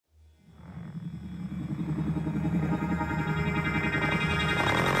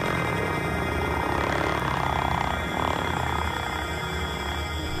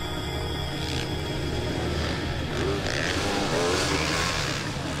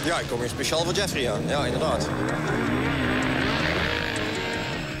Ja, ik kom hier speciaal voor Jeffrey aan. Ja, inderdaad.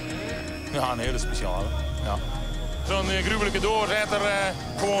 Ja, een hele speciale. Ja. Zo'n gruwelijke doorzetter,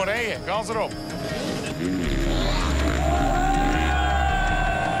 gewoon rijden. Kans erop.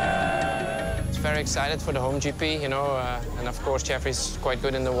 Very excited for the home GP, you know, and of course Jeffrey's quite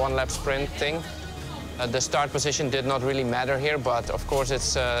good in the one-lap sprint thing. The start position did not really matter here, but of course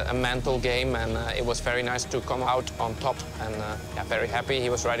it's a mental game, and it was very nice to come out on top, and yeah, very happy. He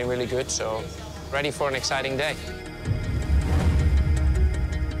was riding really good, so ready for an exciting day.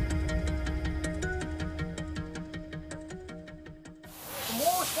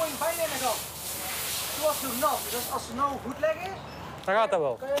 Vanmorgen sprong je bijna in een gat. Toen was het nog nat, dus als ze nou goed leggen, dan gaat dat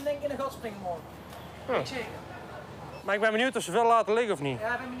wel. Kan je denk ik in een gat springen morgen. Ja. Ik zeker. Maar ik ben benieuwd of ze veel laten liggen of niet.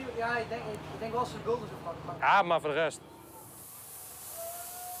 Ja, ik ben benieuwd. Ja, ik denk wel dat ze de gold is oppakken. Ja, maar voor de rest.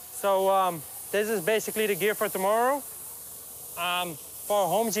 So this is basically the gear for tomorrow. For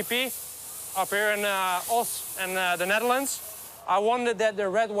home GP up here in Os and the Netherlands. I wanted that the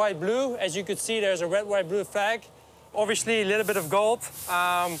red, white, blue. As you could see, there's a red, white, blue flag. Obviously, a little bit of gold,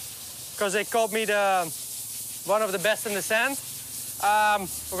 because they called me one of the best in the sand.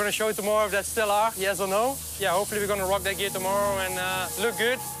 We're going to show you tomorrow if that still are, yes or no. Yeah, hopefully we're going to rock that gear tomorrow and look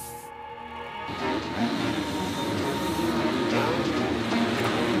good.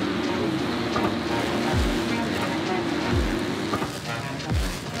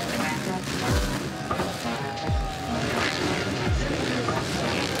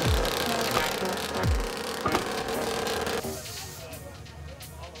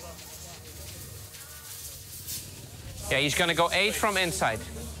 Yeah, he's gonna go 8 from inside.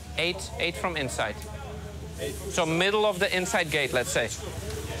 8 from inside. So middle of the inside gate, let's say.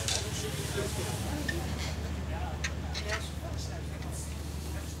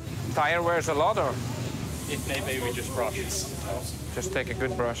 Tire wears a lot, or? If maybe we just brush. Just take a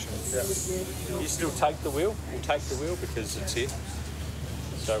good brush. Yeah. You still take the wheel. We'll take the wheel because it's here.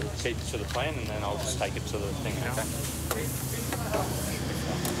 So we'll keep it to the plan, and then I'll just take it to the thing. Yeah. Okay.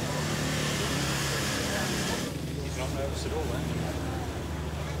 He's not nervous at all, man.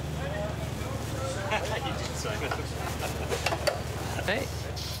 You didn't say that. Hey.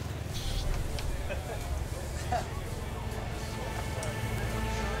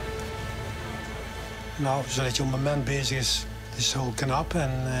 Nou, zodat je op het moment bezig is heel knap.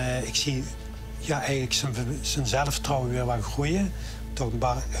 En ik zie ja, eigenlijk zijn zelfvertrouwen weer wat groeien. Toch een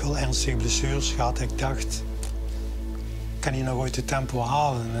paar heel ernstige blessures gehad. Ik dacht, kan hij nog ooit de tempo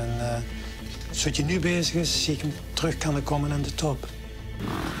halen? En zodat je nu bezig is, zie ik hem terug kunnen komen in de top.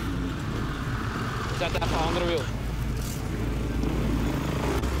 Zet even een andere wiel.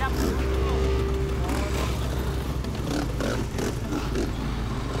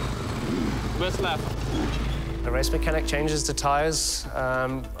 Best lap. The race mechanic changes the tyres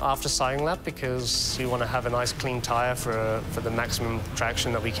after starting lap because you want to have a nice clean tyre for the maximum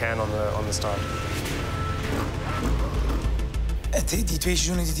traction that we can on the start. Die 2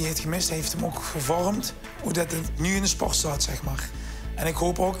 seizoenen die hij heeft gemist, heeft hem ook gevormd hoe dat het nu in de sport staat, zeg maar. En ik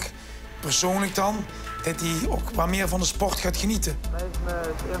hoop ook persoonlijk dan dat hij ook wat meer van de sport gaat genieten. Hij heeft me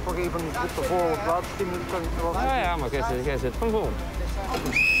het info gegeven van die groep ervoor, het laatste 10 minuten Ja, maar jij zit van voor.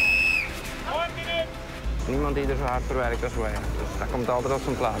 Niemand die er zo hard voor werkt als wij. Dus dat komt altijd op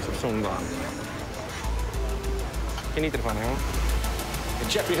zijn plaats op zo'n baan. Geniet ervan, jongen.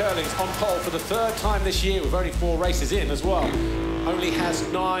 And Jeffrey Herlings on pole for the 3rd time this year with only 4 races in as well. Only has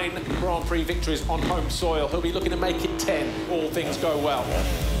 9 Grand Prix victories on home soil. He'll be looking to make it 10, all things go well.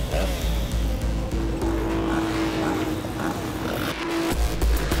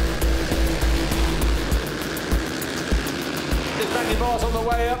 Bars on the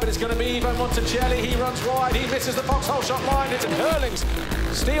way up, but it's going to be Ivo Monticelli. He runs wide, he misses the foxhole shot line. It's Herlings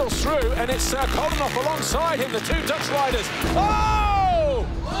steals through, and it's Koldenhoff alongside him, the 2 Dutch riders. Oh!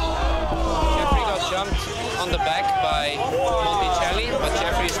 Jeffrey got jumped on the back by Monticelli, but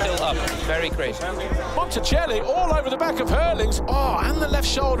Jeffrey's still up. Very crazy. Monticelli all over the back of Herlings. Oh, and the left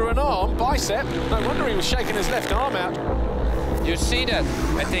shoulder and arm, bicep. No wonder he was shaking his left arm out. You see that?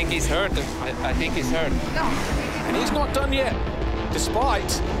 I think he's hurt. I think he's hurt. And he's not done yet.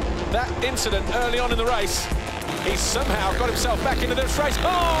 Despite that incident early on in the race, he's somehow got himself back into this race.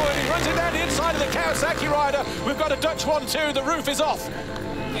 Oh, and he runs it down the inside of the Kawasaki rider. We've got a Dutch one too. The roof is off.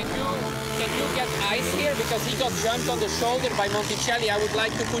 Can you get ice here? Because he got jumped on the shoulder by Monticelli. I would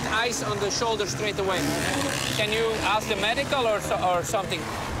like to put ice on the shoulder straight away. Can you ask the medical or something?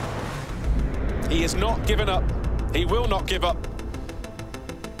 He has not given up. He will not give up.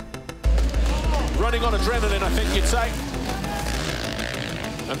 Running on adrenaline, I think you'd say.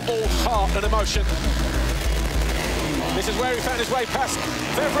 And all heart and emotion. This is where he found his way past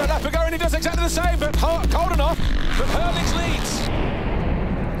Febvre a lap ago, and he does exactly the same, but cold enough, but Herlings leads.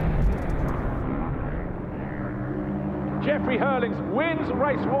 Jeffrey Herlings wins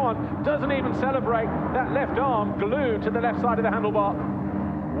race 1, doesn't even celebrate, that left arm glued to the left side of the handlebar.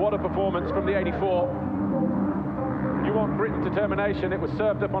 What a performance from the 84. You want grit and determination, it was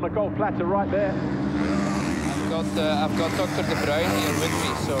served up on a gold platter right there. I've got Dr. De Bruyne here with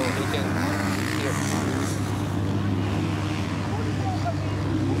me, so he can... Here.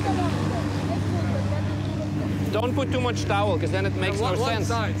 Don't put too much towel, because then it makes no sense.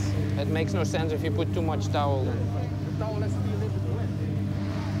 It makes no sense if you put too much towel.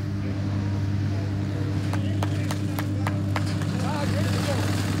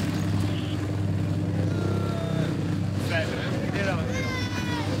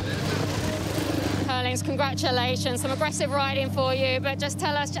 Herlings, congratulations. Some aggressive riding for you, but just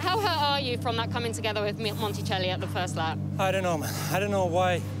tell us, how hurt are you from that coming together with Monticelli at the first lap? I don't know, man. I don't know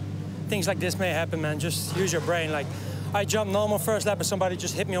why things like this may happen, man. Just use your brain. Like, I jumped normal first lap and somebody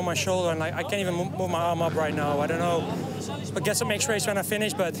just hit me on my shoulder, and like, I can't even move my arm up right now. I don't know. But guess it makes race when I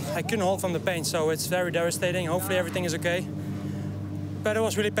finish, but I couldn't hold from the pain, so it's very devastating. Hopefully everything is okay. But it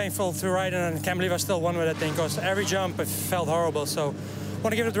was really painful to ride, and I can't believe I still won with that thing, because every jump it felt horrible. So I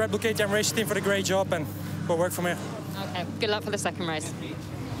want to give it to the Red Bull KTM racing team for the great job, and we'll work from here. Okay, good luck for the second race.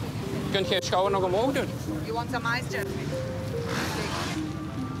 Kunt je schouder nog omhoog doen? You want some ice, Jeff?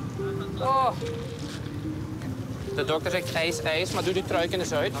 Oh. De dokter zegt ijs, maar doe die truik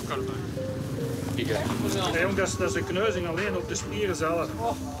eens uit. Nee, jong, dat is een kneuzing alleen op de spieren zelf.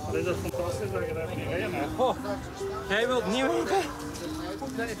 Dat is fantastisch dat je dat niet rijdt. Oh, jij wilt niet weten?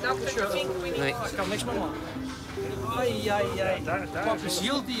 Nee. Ik kan niks meer maken. Ai. Wat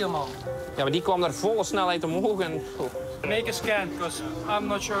bezielt die man? Ja, maar die kwam daar volle snelheid omhoog en... Make a scan, because I'm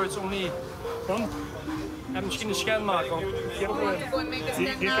not sure it's only... En misschien een scan maken.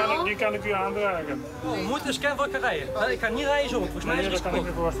 Die kan ik u aandragen. Oh, we moeten een scan voor elkaar rijden. Ik ga niet rijden zo, volgens mij is het dat kan ik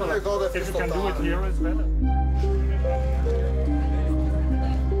me voorstellen. If you can do it here, it's better.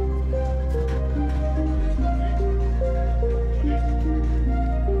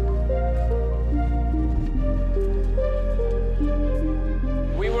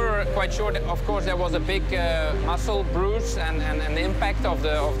 We were quite sure that, of course, there was a big muscle bruise and the impact of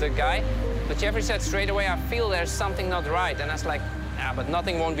the guy. But Jeffrey said straight away, I feel there's something not right. And I was like, yeah, but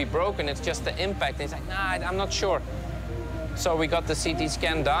nothing won't be broken. It's just the impact. And he's like, nah, I'm not sure. So we got the CT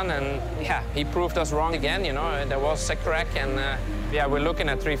scan done, and yeah, he proved us wrong again. You know, there was a crack, and yeah, we're looking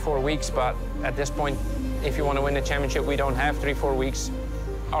at 3-4 weeks. But at this point, if you want to win the championship, we don't have 3-4 weeks.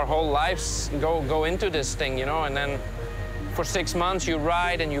 Our whole lives go into this thing, you know, and then for 6 months you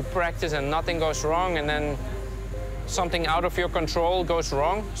ride and you practice and nothing goes wrong, and then something out of your control goes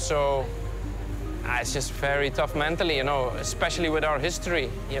wrong. So it's just very tough mentally, you know, especially with our history.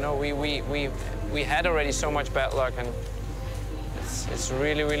 You know, we had already so much bad luck, and it's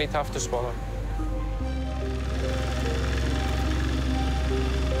really, really tough to swallow.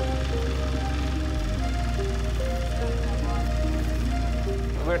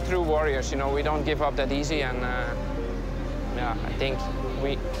 We're true warriors, you know, we don't give up that easy, and yeah, I think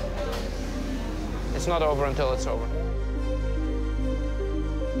it's not over until it's over.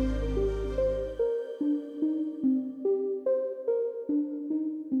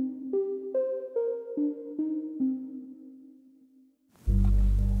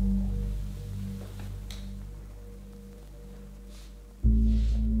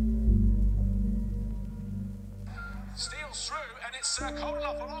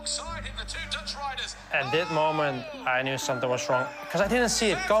 At that moment, I knew something was wrong, because I didn't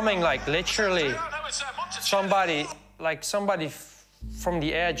see it coming. Like, literally, somebody from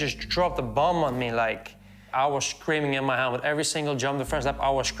the air just dropped a bomb on me. Like, I was screaming in my helmet. Every single jump the first lap, I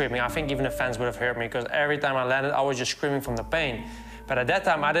was screaming. I think even the fans would have heard me, because every time I landed, I was just screaming from the pain. But at that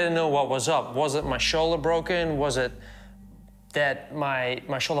time, I didn't know what was up. Was it my shoulder broken? Was it that my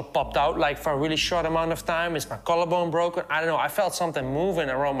shoulder popped out like for a really short amount of time? Is my collarbone broken? I don't know. I felt something moving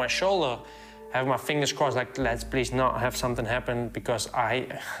around my shoulder. I have my fingers crossed, like, let's please not have something happen, because I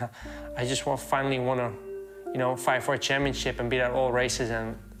just finally want to, you know, fight for a championship and be at all races,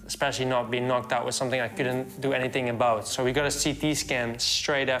 and especially not be knocked out with something I couldn't do anything about. So we got a CT scan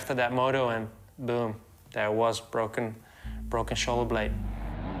straight after that moto, and boom, there was broken shoulder blade.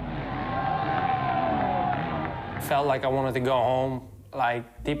 Felt like I wanted to go home, like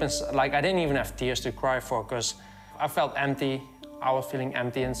deep inside, like I didn't even have tears to cry for, because I felt empty. I was feeling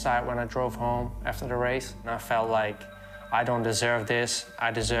empty inside when I drove home after the race. And I felt like I don't deserve this. I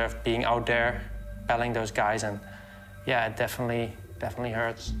deserve being out there, battling those guys, and yeah, it definitely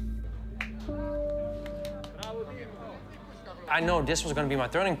hurts. I know this was going to be my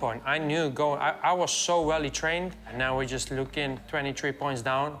turning point. I knew I was so well trained, and now we're just looking 23 points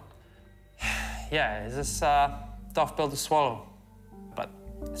down. Yeah, it's just a tough pill to swallow, but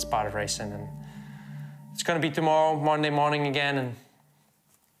it's part of racing, and it's going to be tomorrow, Monday morning again, and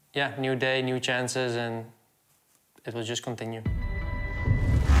yeah, new day, new chances, and it will just continue.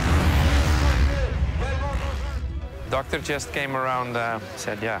 Doctor just came around,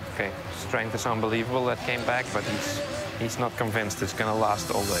 said, yeah, okay, strength is unbelievable, that came back, but he's not convinced it's gonna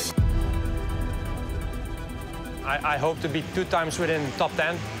last all day. I hope to be 2 times within top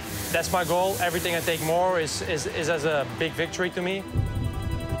 10. That's my goal. Everything I take more is as a big victory to me.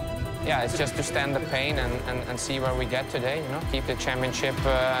 Yeah, it's just to stand the pain and see where we get today, you know, keep the championship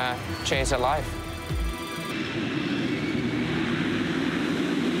chase alive.